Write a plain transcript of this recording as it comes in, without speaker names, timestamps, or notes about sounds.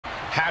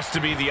Has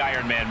to be the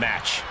Iron Man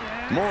match.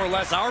 More or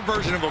less our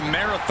version of a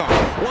marathon.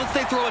 Once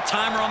they throw a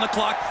timer on the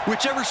clock,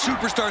 whichever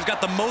superstar's got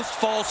the most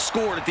falls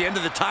scored at the end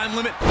of the time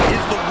limit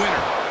is the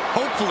winner.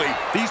 Hopefully,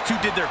 these two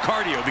did their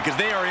cardio because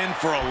they are in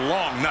for a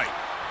long night.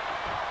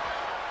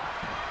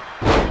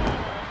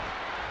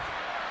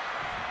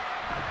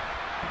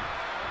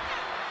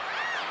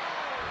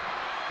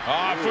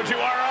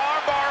 Fujiwara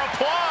armbar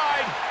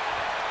applied.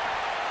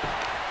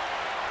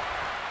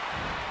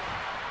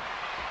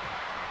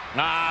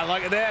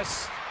 Look at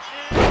this.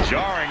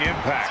 Jarring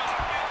impact.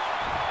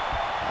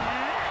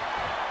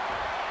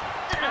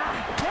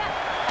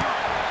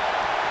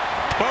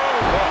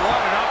 Boom!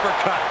 What an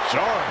uppercut.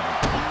 Jarring.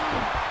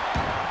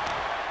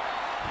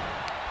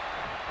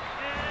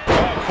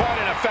 Oh, quite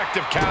an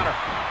effective counter.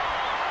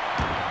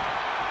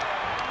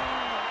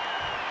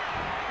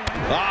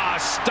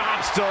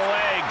 Stomps to the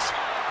legs.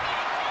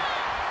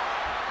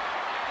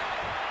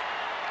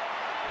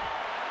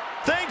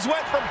 Things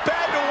went from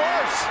bad to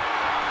worse.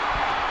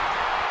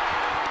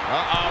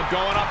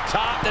 Going up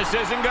top. This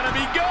isn't going to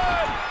be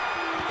good.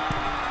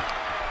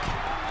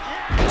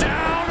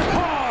 Down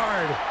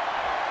hard.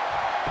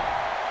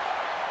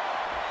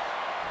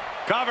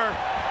 Cover.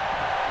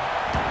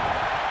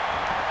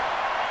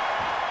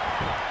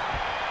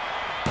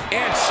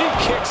 And she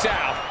kicks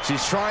out.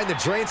 She's trying to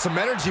drain some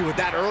energy with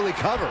that early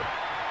cover.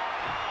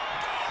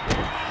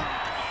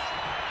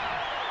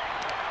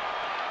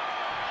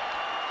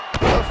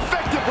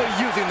 Effectively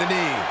using the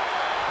knee.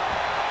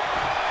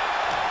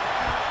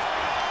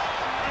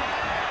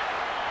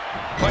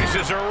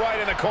 Places her right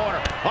in the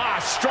corner.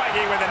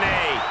 Striking with a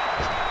knee.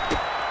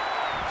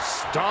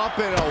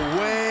 Stomping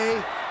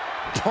away,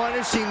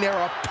 punishing their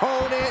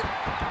opponent.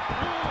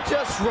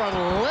 Just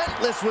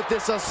relentless with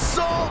this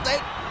assault.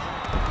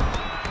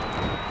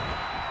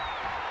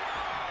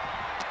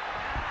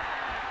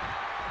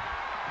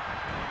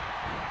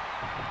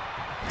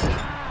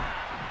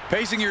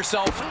 Pacing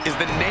yourself is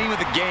the name of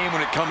the game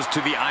when it comes to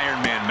the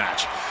Iron Man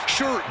match.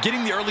 Sure,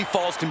 getting the early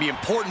falls can be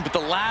important, but the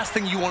last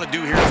thing you want to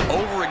do here is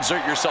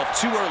overexert yourself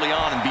too early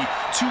on and be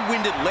too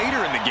winded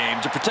later in the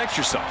game to protect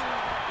yourself.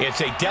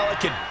 It's a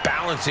delicate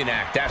balancing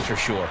act, that's for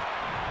sure.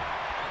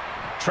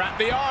 Trap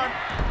the arm.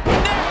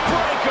 Neck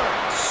breaker.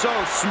 So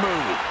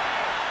smooth.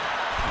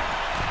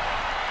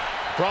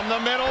 From the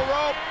middle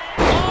rope.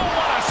 Oh,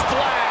 what a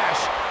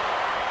splash.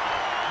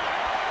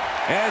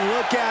 And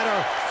look at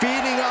her,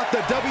 feeding off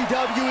the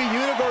WWE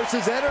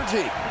Universe's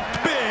energy.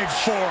 Big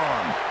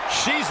forearm.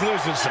 She's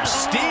losing some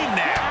steam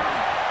now.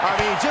 I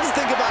mean, just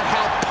think about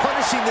how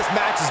punishing this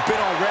match has been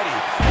already.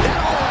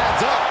 That all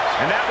adds up.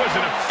 And that was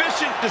an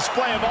efficient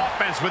display of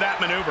offense with that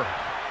maneuver.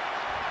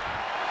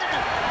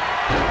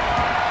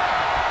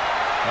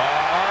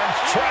 Arms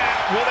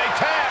trapped. Will they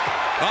tap?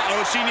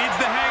 Uh-oh, she needs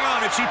to hang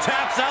on. If she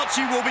taps out,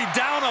 she will be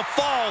down a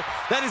fall.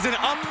 That is an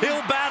uphill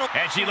battle.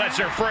 And she lets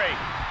her free.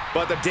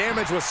 But the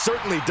damage was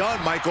certainly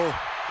done, Michael.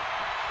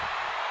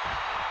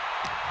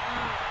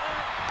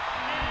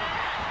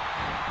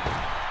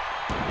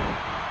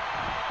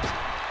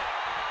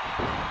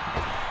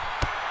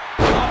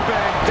 Up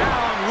and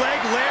down,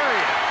 leg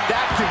lariat.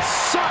 That can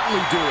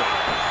certainly do it.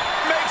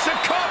 Makes a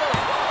cover.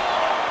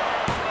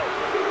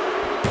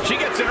 She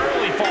gets an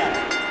early fall.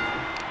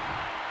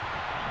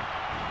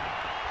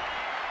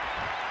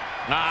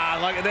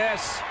 Look at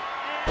this.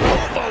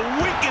 Oh, the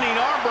weakening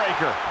arm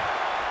breaker.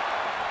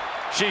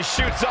 She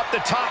shoots up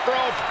the top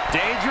rope.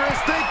 Dangerous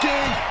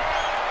thinking.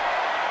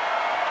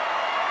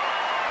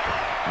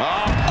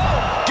 Oh,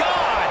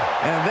 God!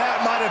 And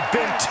that might have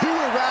been too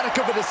erratic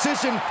of a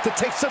decision to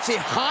take such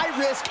a high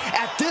risk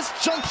at this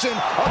junction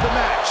of the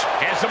match.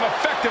 And some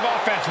effective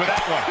offense with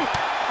that one.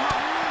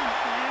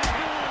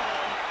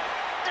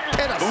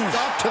 And a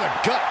stop to the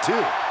gut,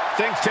 too.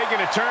 Things taking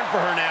a turn for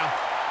her now.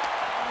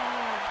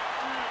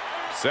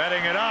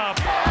 Setting it up.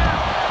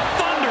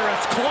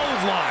 Thunderous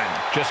clothesline.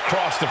 Just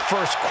crossed the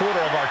first quarter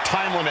of our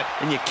time limit.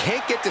 And you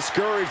can't get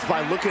discouraged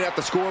by looking at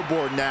the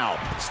scoreboard now.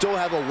 Still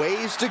have a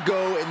ways to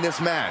go in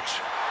this match.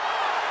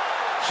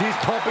 She's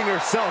pumping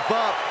herself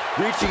up,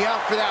 reaching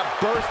out for that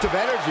burst of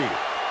energy.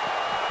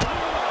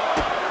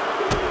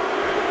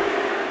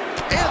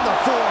 And the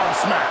forearm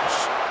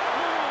smash.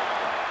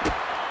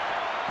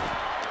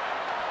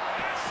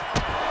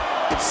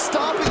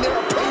 Stopping their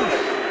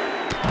opponent.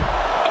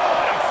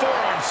 Oh, and a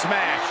forearm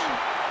smash.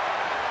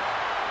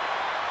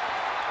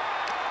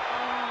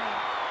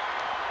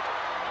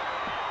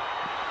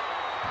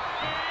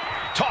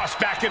 Tossed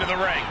back into the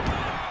ring.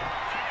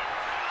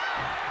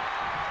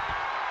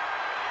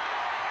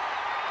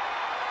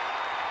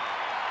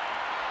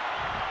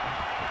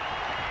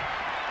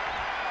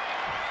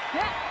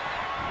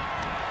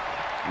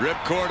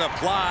 Ripcord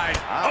applied.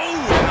 Oh,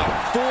 and a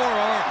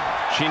forearm.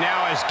 She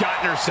now has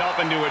gotten herself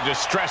into a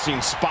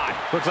distressing spot.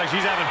 Looks like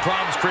she's having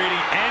problems creating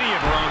any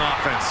of her own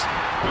offense.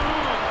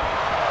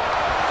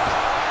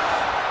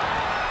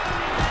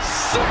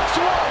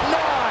 619.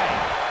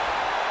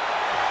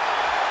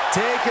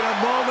 Taking a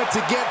moment to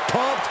get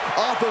pumped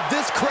off of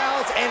this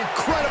crowd's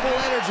incredible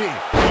energy.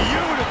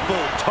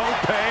 Beautiful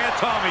tope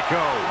atomico.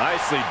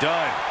 Nicely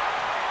done.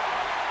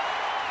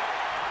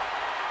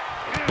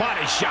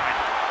 body shot.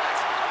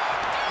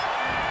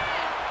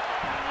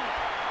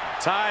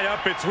 Tied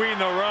up between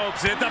the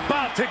ropes. It's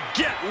about to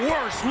get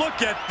worse.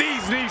 Look at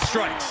these knee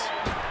strikes.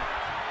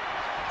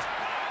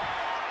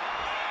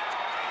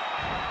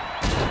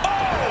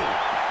 Oh!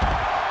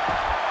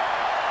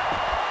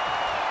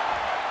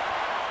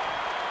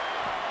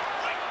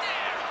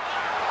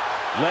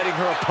 Letting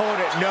her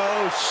opponent know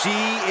she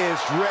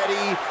is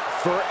ready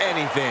for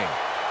anything.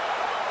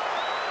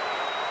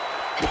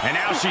 And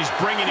now she's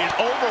bringing in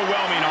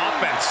overwhelming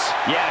offense.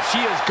 Yeah, she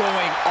is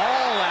going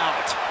all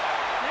out.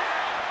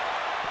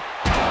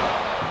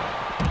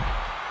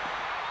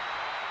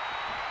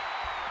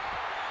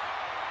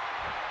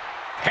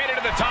 Headed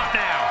to the top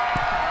now.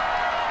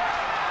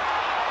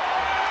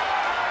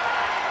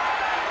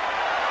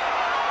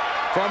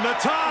 From the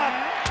top.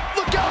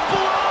 Look out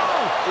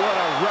below! What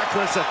a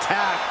reckless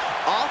attack.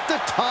 Off the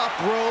top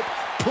rope,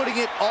 putting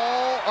it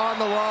all on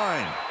the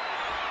line.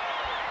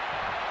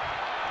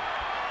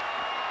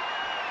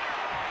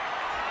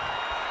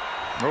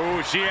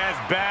 Oh, she has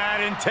bad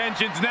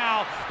intentions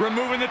now.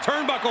 Removing the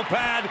turnbuckle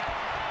pad.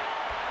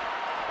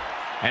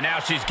 And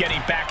now she's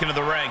getting back into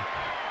the ring.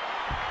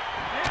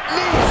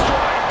 Knee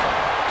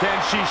strike! Can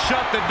she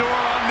shut the door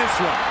on this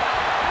one?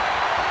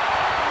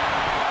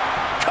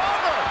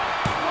 Cover!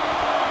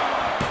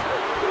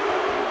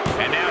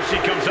 And now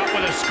she comes up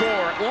with a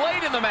score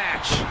late in the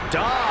match.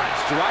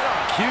 Dodged right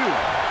on cue.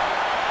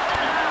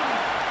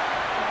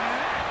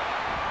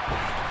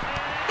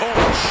 Oh,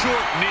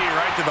 short knee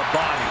right to the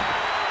body.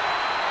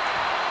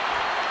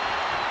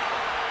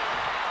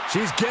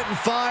 She's getting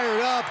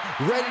fired up,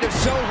 ready to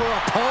show her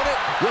opponent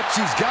what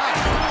she's got.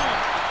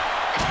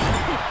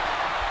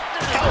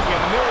 How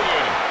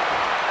humiliating.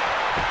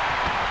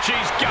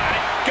 She's got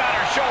it. Got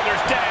her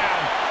shoulders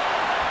down.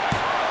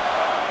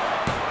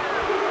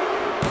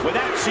 With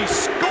that, she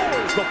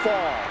scores the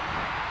fall.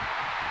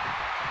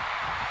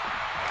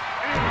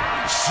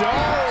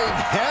 Jarring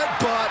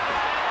headbutt.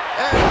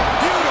 And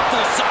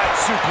Beautiful side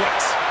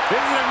suplex.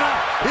 Is it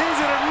enough? Is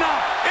it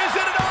enough? Is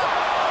it enough?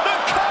 The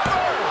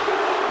cover!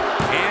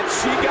 And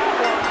she got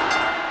one.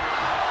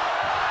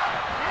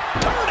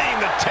 Turning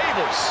the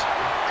tables.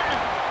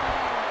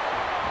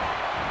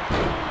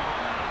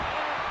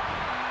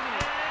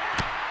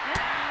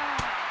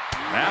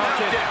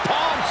 Mounted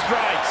palm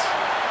strikes.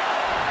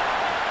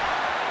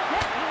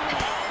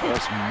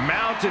 just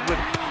mounted with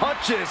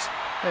punches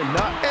and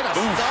a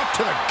stomp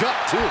to the gut,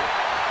 too.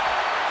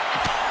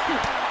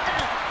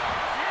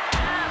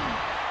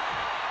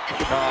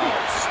 Oh,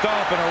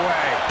 stomping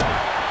away.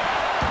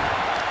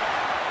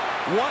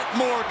 What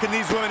more can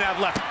these women have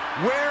left?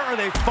 Where are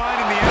they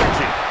finding the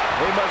energy?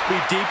 They must be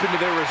deep into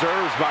their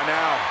reserves by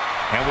now.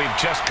 And we've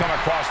just come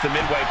across the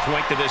midway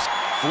point to this.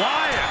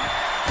 Flying.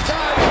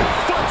 Diving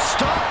foot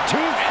stomp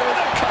to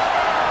the cover.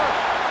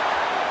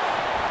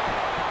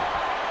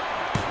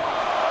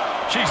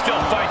 She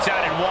still fights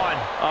out in one.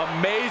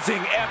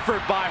 Amazing effort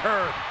by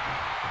her.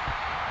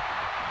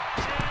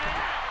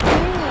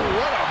 Ooh,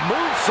 what a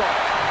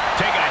moonsault.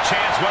 Taking a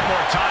chance one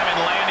more time and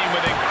landing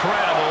with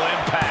incredible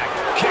impact.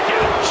 Kick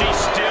out. She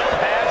still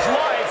has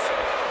life.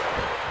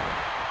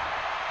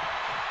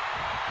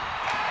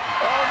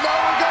 Oh, no,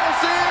 we're going to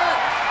see it.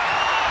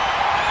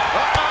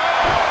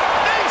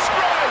 Knee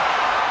strike.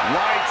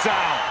 Lights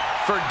out.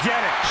 Forget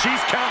it.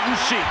 She's counting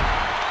sheep.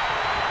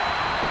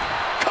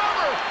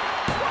 Cover.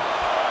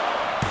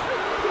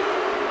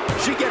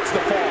 She gets the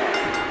fall.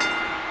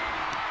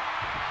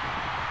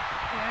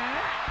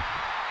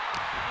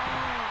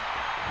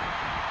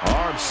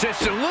 Arm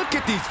system. Look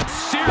at these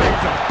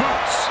series of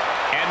boots.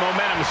 And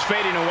momentum's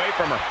fading away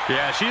from her.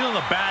 Yeah, she's on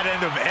the bad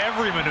end of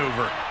every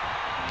maneuver.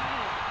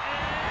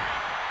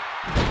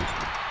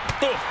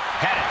 Oof.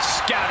 Had it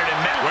scouted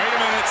and met. Wait a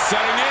minute,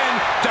 setting in.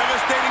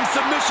 Devastating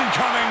submission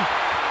coming.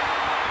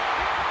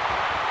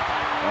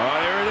 Oh,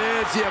 there it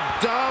is, the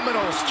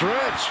abdominal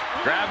stretch.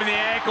 Grabbing the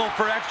ankle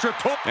for extra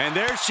pull. And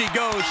there she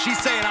goes. She's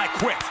saying, I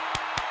quit.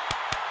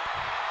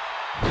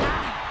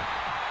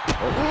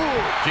 Ooh.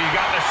 She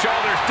got the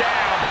shoulders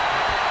down.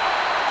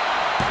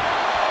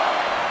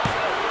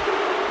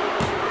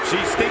 She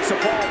sneaks a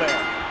fall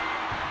there.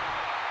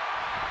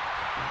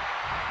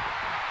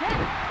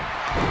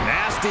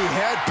 Nasty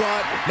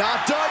headbutt,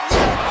 not done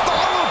yet,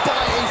 followed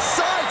by a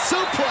side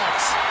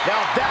suplex. Now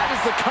that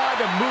is the kind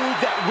of move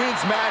that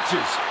wins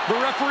matches.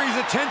 The referee's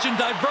attention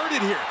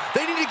diverted here.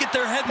 They need to get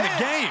their head in the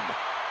game.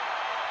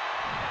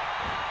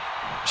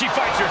 She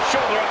fights her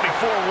shoulder up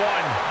before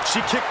one.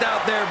 She kicked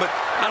out there, but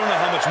I don't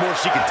know how much more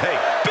she can take.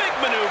 Big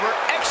maneuver,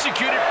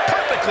 executed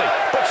perfectly,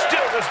 but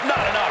still was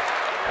not enough.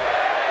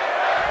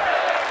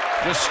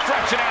 Just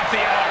stretching out the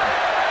arm.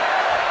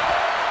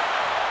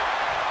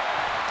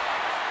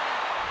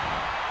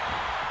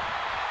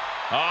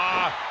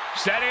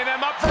 Setting them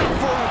up for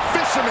a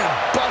fisherman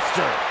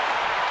buster.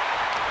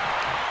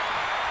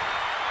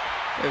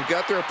 They've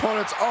got their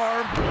opponent's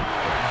arm.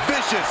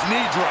 Vicious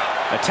knee drop.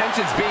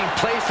 Attention's being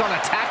placed on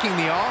attacking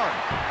the arm.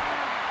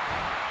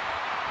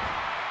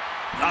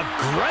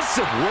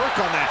 Aggressive work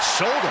on that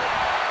shoulder.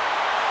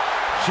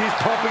 She's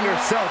pumping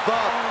herself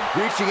up,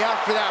 reaching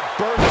out for that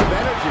burst of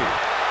energy.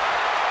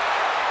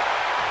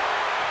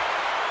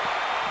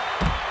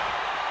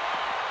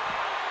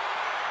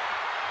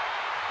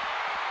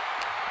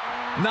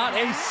 Not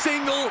a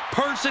single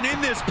person in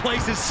this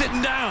place is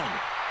sitting down.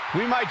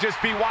 We might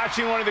just be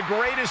watching one of the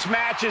greatest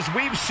matches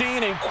we've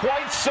seen in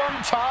quite some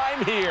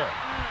time here.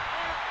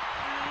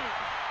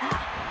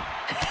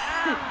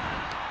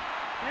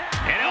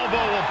 An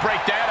elbow will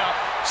break that up.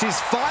 She's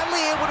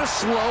finally able to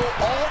slow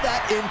all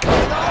that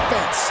incoming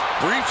offense.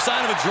 Brief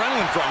sign of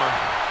adrenaline from her.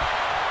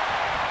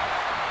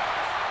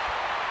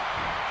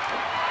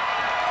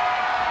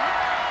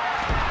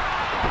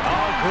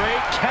 Oh,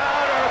 great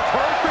counter.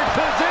 Perfect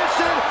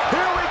position.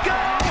 Here we go.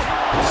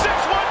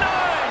 619.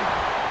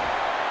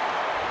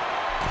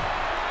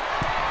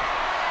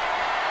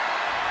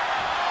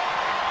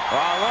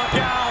 Oh, look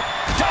out.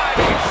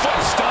 Diving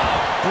foot stomp.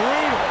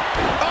 Brutal.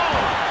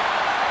 Oh.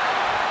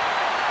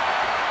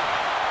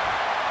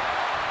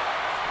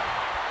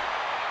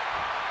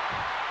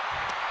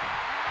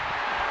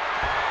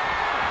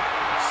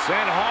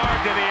 Sent hard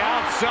to the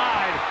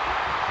outside.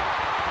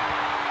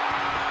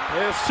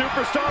 This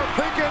superstar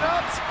picking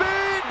up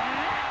speed.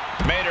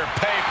 Made her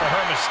pay for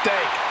her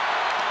mistake.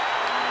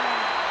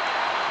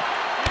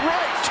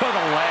 Right to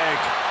the leg.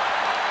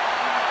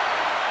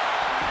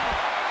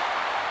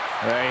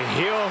 A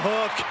heel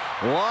hook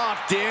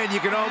locked in. You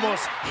can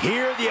almost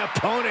hear the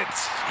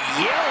opponents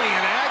yelling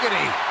in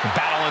agony. The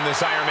battle in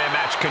this Iron Man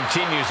match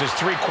continues as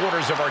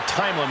 3/4 of our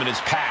time limit is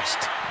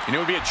passed. And it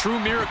would be a true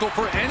miracle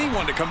for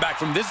anyone to come back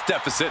from this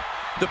deficit.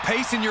 The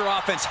pace in your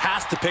offense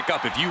has to pick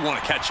up if you want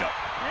to catch up.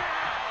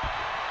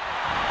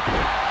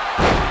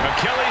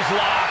 Achilles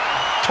lock.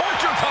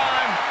 Torture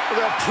time.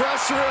 The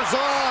pressure is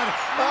on.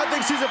 I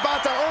think she's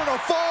about to earn a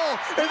fall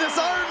in this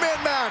Iron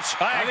Man match.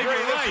 I think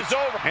agree, you're this right. is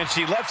over. And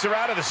she lets her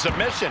out of the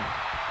submission.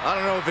 I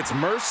don't know if it's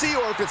mercy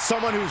or if it's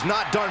someone who's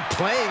not done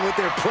playing with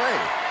their prey.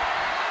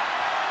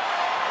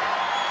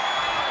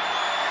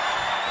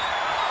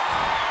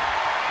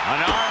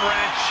 An arm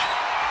wrench.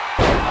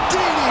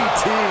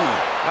 DDT.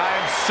 I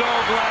am so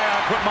glad I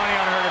put money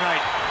on her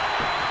tonight.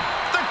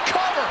 The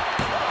cover.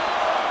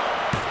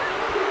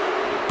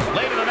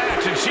 Late in the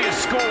match, and she has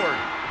scored.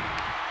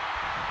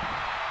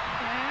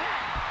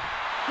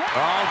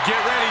 Oh,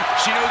 get ready.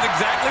 She knows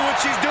exactly what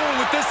she's doing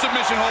with this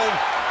submission hold.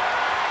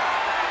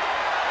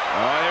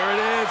 Oh, there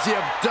it is, the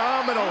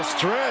abdominal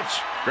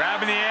stretch.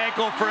 Grabbing the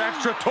ankle for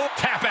extra torque.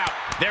 Tap out.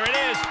 There it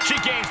is. She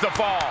gains the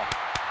fall.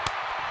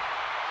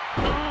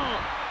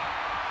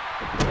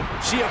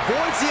 She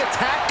avoids the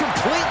attack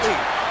completely.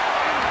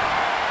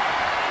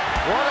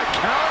 What a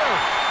counter.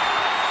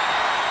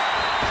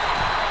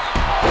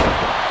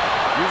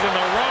 Using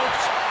the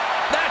ropes.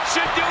 That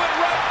should do it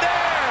right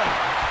there.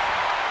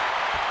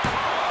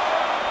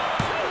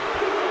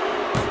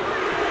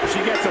 She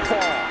gets a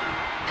fall.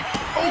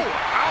 Oh,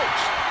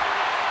 ouch.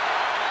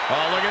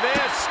 Oh, look at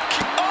this.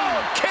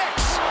 Oh,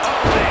 kicks.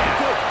 Oh, man.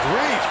 Good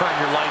grief. Turn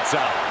your lights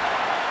out.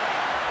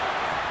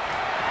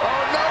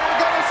 Oh, no, we're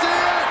going to see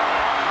it.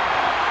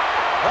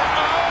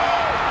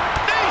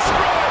 Uh-oh. Knee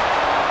strike.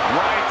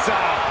 Lights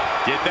out.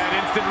 Get that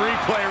instant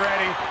replay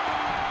ready.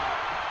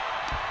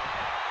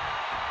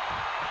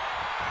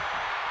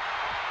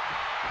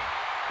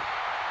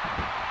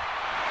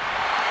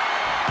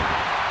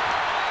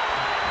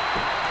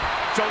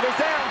 Shoulders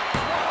down.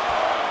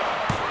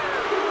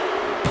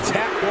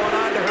 Tap one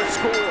onto her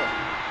score.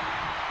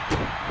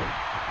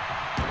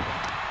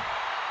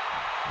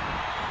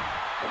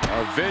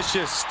 A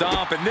vicious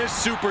stomp, and this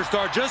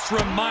superstar just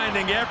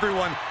reminding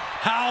everyone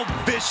how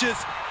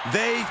vicious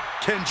they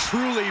can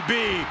truly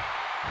be.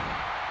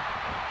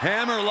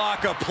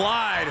 Hammerlock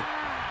applied,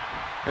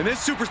 and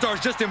this superstar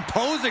is just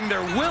imposing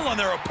their will on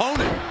their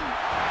opponent.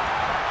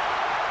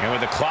 And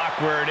with the clock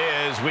where it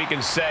is, we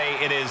can say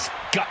it is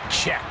gut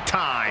check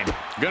time.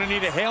 Gonna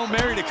need a Hail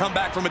Mary to come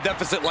back from a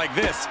deficit like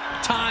this.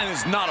 Time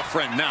is not a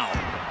friend now.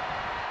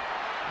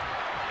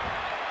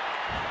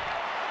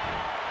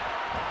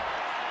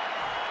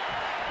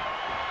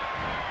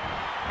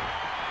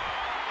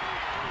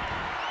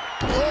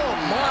 Oh,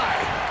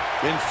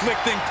 my.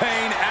 Inflicting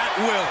pain at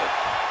will.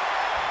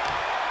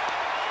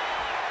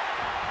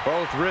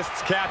 Both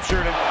wrists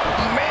captured.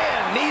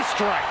 Man, knee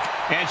strike.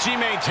 And she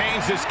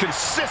maintains this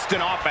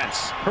consistent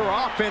offense. Her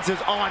offense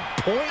is on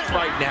point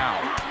right now.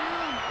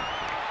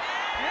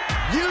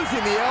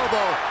 Using the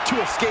elbow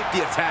to escape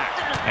the attack.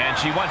 And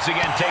she once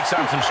again takes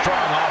on some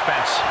strong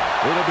offense.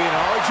 It'll be an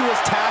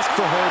arduous task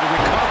for her to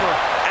recover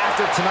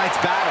after tonight's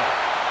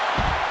battle.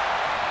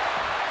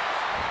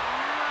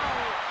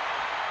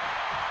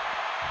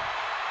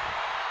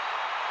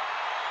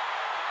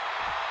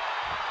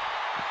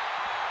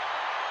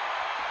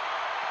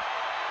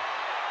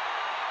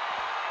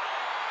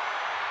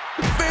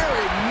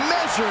 Very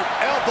measured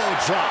elbow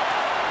drop.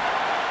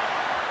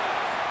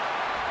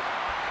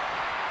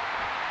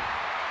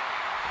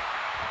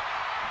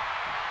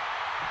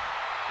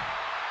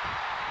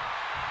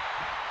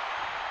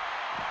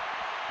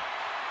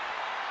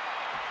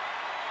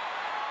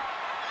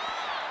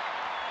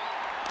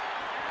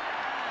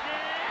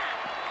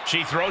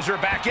 She throws her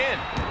back in.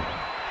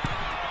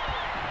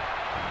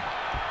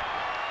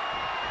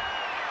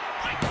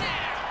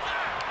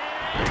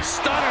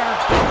 Stunner.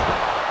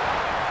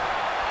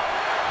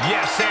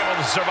 Yes, able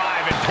to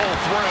survive and pull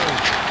through.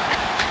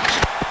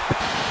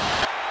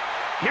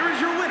 Here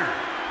is your